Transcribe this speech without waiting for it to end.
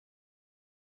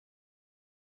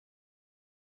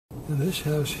Now this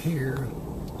house here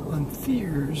on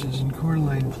Thiers is in Coeur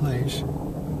Place.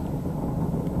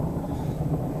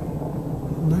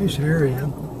 Nice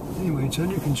area. Anyway, it's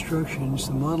under construction. It's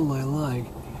the model I like.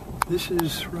 This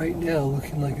is right now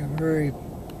looking like a very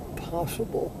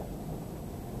possible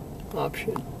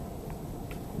option.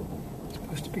 It's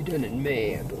supposed to be done in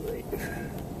May, I believe.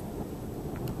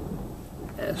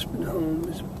 Aspen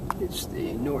Homes, it's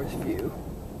the north view.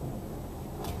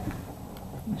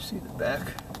 You see the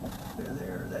back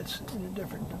there, that's in a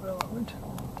different development,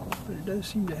 but it does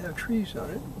seem to have trees on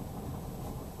it.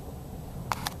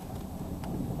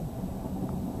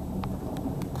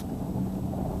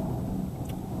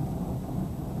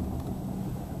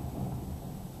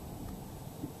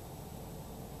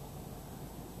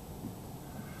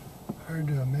 Hard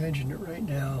to imagine it right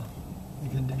now, the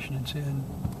condition it's in.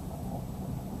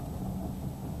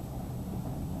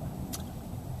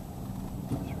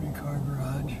 Three-car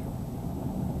garage.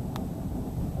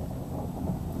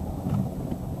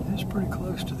 It's pretty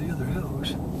close to the other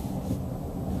house.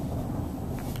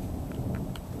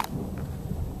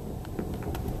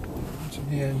 Once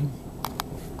again,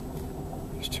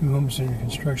 there's two homes under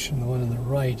construction. The one on the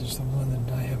right is the one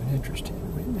that I have an interest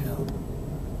in right now.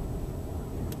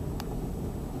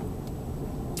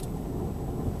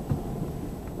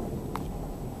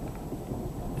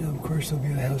 Of course, there'll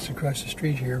be a house across the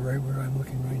street here, right where I'm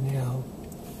looking right now,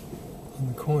 on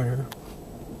the corner.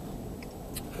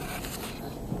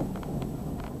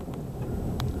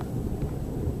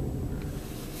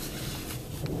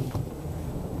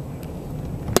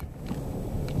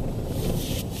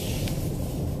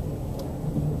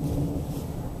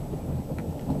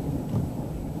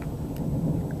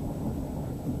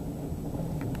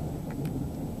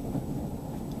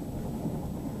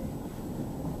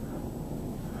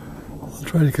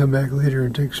 I'll try to come back later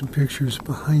and take some pictures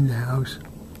behind the house.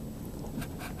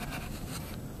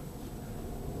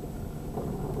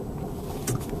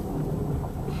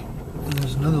 And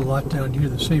there's another lot down here,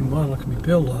 the same model can be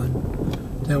built on,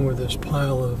 down where this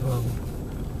pile of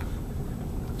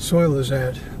soil is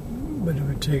at, but it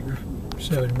would take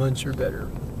 7 months or better,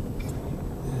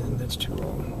 and that's too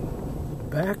long.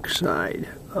 Back side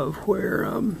of where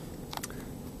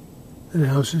the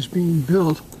house is being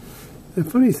built. The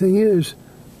funny thing is,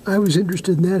 I was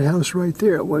interested in that house right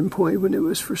there at one point when it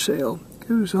was for sale.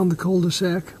 It was on the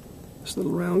cul-de-sac, this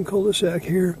little round cul-de-sac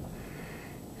here,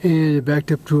 and it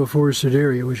backed up to a forested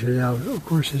area, which now, of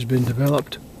course, has been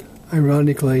developed.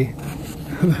 Ironically,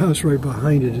 the house right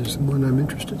behind it is the one I'm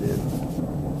interested in.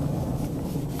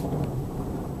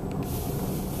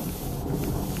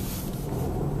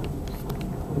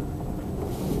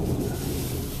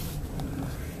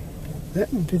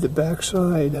 That would be the back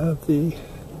side of the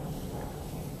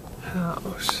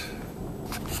house.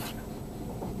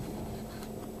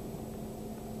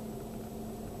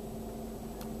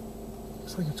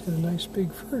 Looks like it's got a nice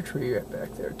big fir tree right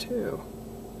back there too.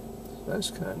 So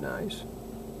that's kind of nice.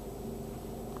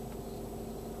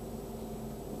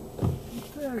 In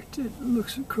fact, it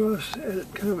looks across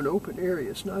at kind of an open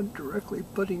area. It's not directly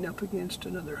butting up against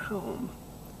another home.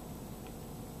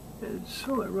 And it's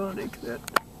so ironic that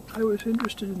I was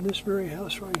interested in this very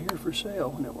house right here for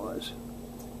sale when it was.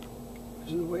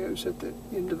 Because of the way it was at the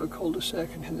end of a cul-de-sac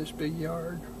and had this big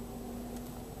yard.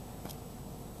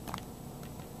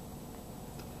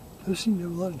 There seem to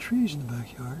have a lot of trees in the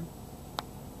backyard.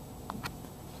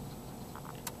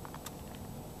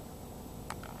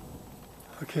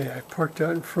 Okay, I parked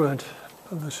out in front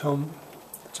of this home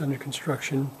that's under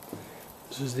construction.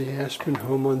 This is the Aspen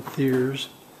home on Thiers.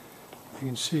 You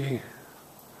can see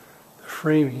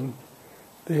framing.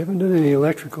 They haven't done any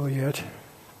electrical yet,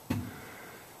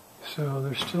 so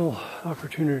there's still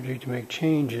opportunity to make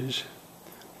changes.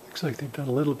 Looks like they've done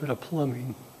a little bit of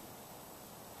plumbing,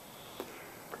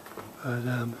 but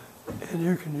and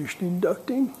air conditioning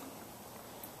ducting.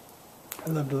 I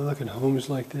love to look at homes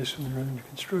like this when they're under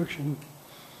construction.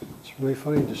 It's really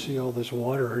funny to see all this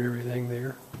water and everything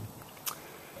there.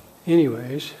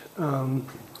 Anyways,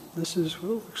 this is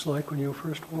what it looks like when you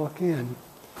first walk in.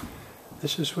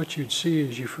 This is what you'd see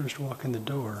as you first walk in the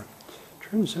door.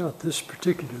 Turns out this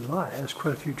particular lot has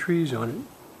quite a few trees on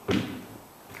it.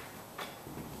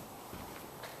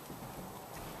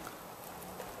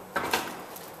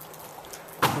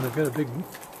 Well, they've got a big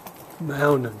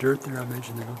mound of dirt there. I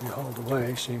mentioned that will be hauled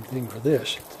away. Same thing for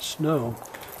this. The snow.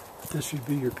 This would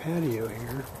be your patio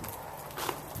here.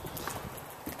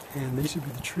 And these would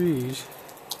be the trees.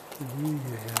 The view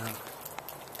you have.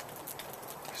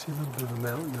 See a little bit of a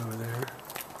mountain over there.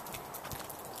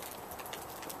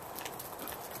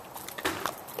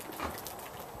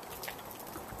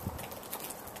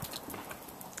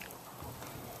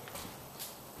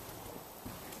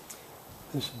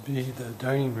 This would be the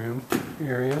dining room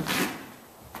area.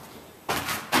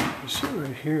 You sit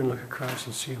right here and look across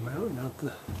and see a mountain out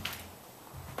the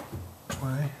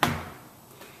way.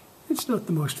 It's not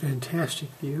the most fantastic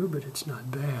view, but it's not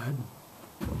bad.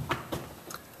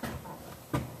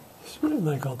 Sort of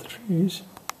like all the trees.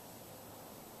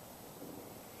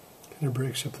 Kind of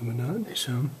breaks up the monotony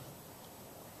some.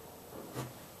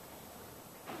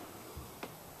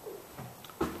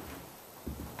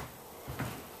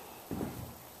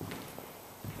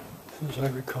 As I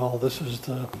recall, this is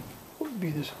what would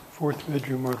be this fourth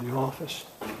bedroom or the office.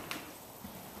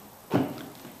 Got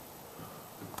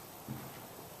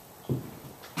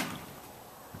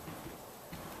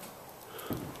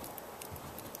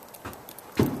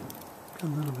a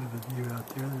little bit of a view out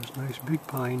there. There's a nice big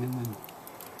pine in the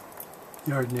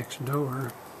yard next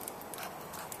door.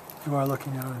 You are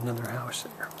looking out at another house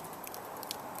there.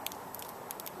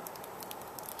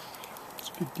 It's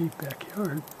a big deep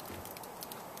backyard.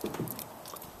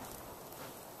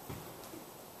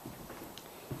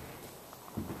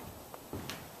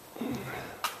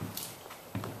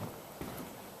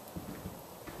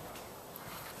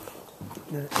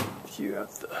 That's view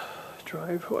out the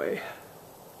driveway.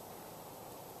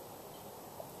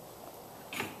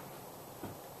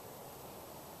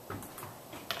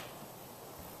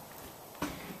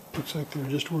 Looks like they're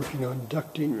just working on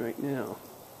ducting right now.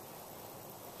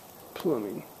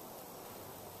 Plumbing.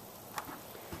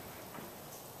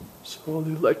 So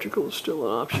the electrical is still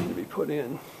an option to be put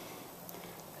in,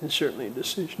 and certainly a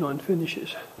decision on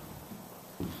finishes.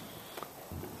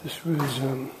 This was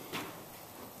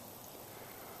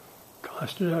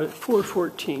costed out at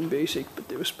 $414 basic, but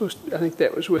they were supposed to, I think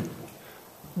that was with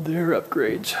their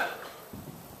upgrades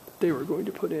that they were going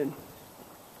to put in.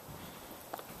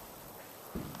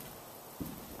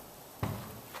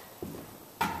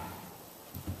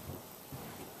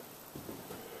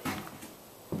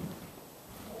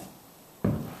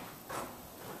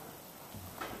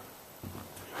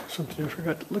 Something I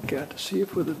forgot to look at to see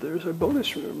if whether there's a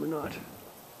bonus room or not.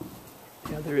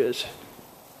 Yeah, there is.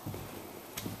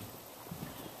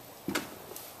 So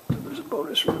there's a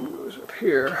bonus room that goes up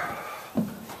here.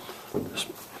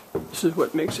 This is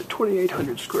what makes it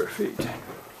 2,800 square feet.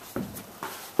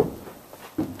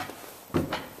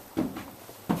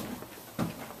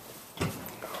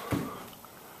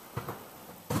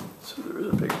 So there is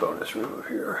a big bonus room up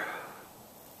here.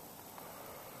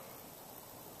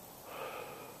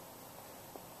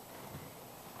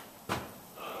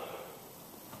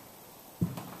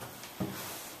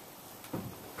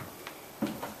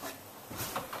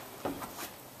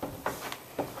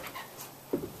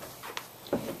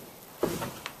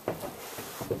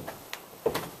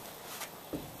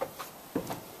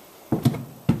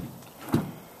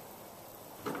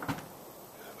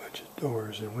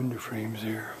 Doors and window frames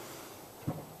there.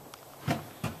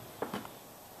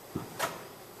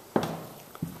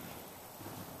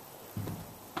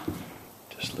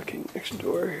 Just looking next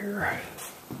door here.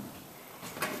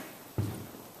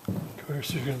 Of course,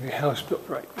 there's going to be a house built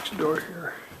right next door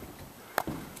here.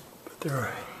 But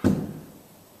there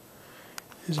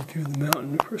is a view of the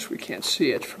mountain. Of course, we can't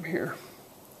see it from here.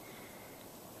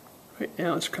 Right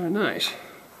now, it's kind of nice.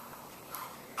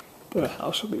 But a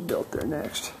house will be built there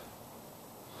next.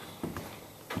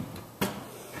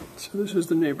 So this is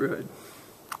the neighborhood.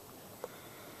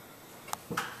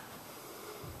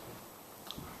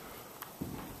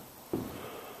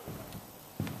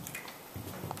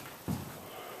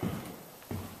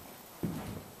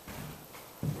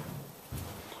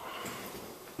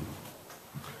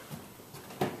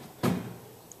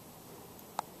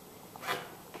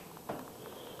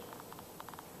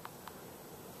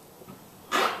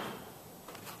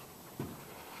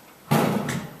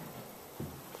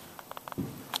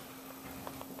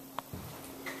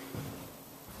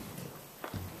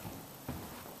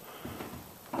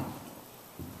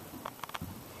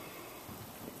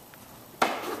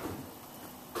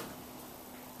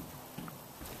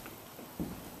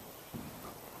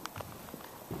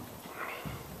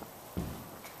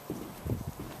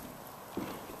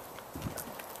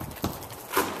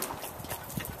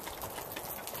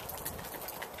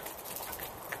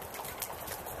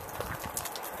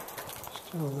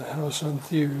 Still the house on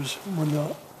Thiers. One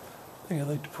thing I'd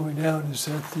like to point out is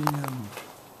that the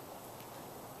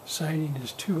siding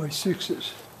is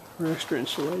 2x6s for extra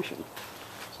insulation.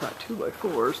 It's not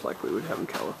 2x4s like we would have in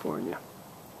California.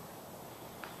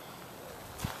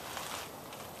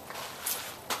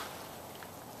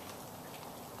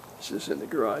 This is in the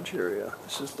garage area.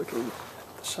 This is looking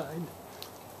at the side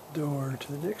door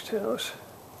to the next house.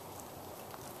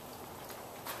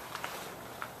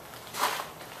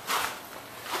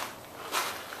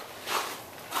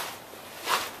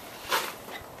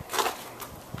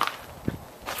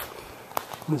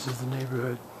 This is the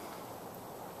neighborhood.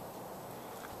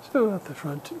 So at the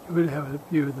front, you would have a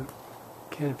view of the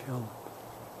Canfield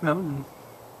Mountain.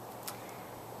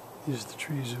 These are the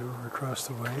trees that are across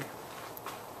the way.